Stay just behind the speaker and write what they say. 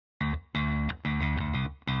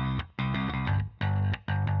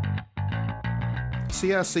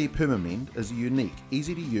CRC Perma-Mend is a unique,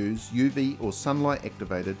 easy to use, UV or sunlight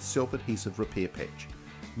activated self-adhesive repair patch.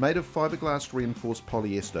 Made of fiberglass reinforced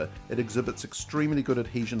polyester, it exhibits extremely good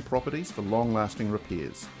adhesion properties for long-lasting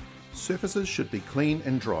repairs. Surfaces should be clean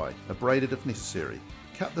and dry, abraded if necessary.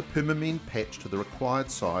 Cut the Perma-Mend patch to the required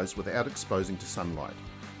size without exposing to sunlight.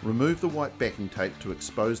 Remove the white backing tape to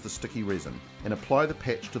expose the sticky resin and apply the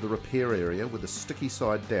patch to the repair area with the sticky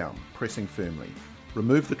side down, pressing firmly.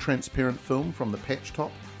 Remove the transparent film from the patch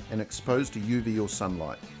top and expose to UV or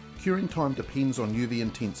sunlight. Curing time depends on UV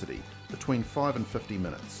intensity, between 5 and 50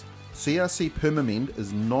 minutes. CRC Perma-Mend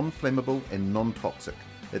is non-flammable and non-toxic.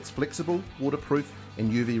 It's flexible, waterproof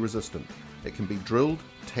and UV resistant. It can be drilled,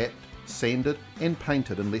 tapped, sanded and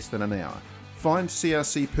painted in less than an hour. Find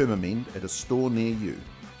CRC Perma-Mend at a store near you.